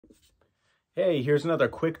Hey, here's another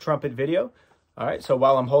quick trumpet video. All right, so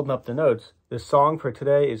while I'm holding up the notes, the song for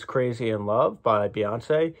today is Crazy in Love by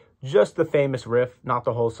Beyoncé. Just the famous riff, not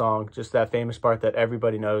the whole song, just that famous part that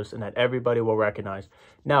everybody knows and that everybody will recognize.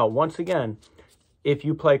 Now, once again, if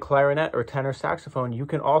you play clarinet or tenor saxophone, you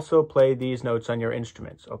can also play these notes on your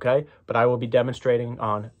instruments, okay? But I will be demonstrating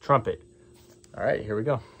on trumpet. All right, here we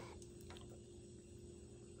go.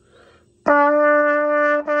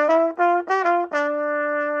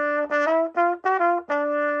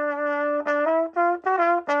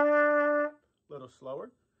 Little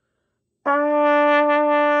slower.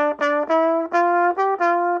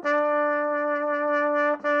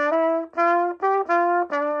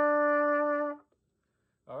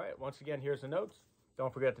 All right, once again, here's the notes.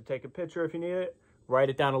 Don't forget to take a picture if you need it. Write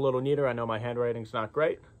it down a little neater. I know my handwriting's not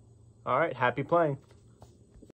great. All right, happy playing.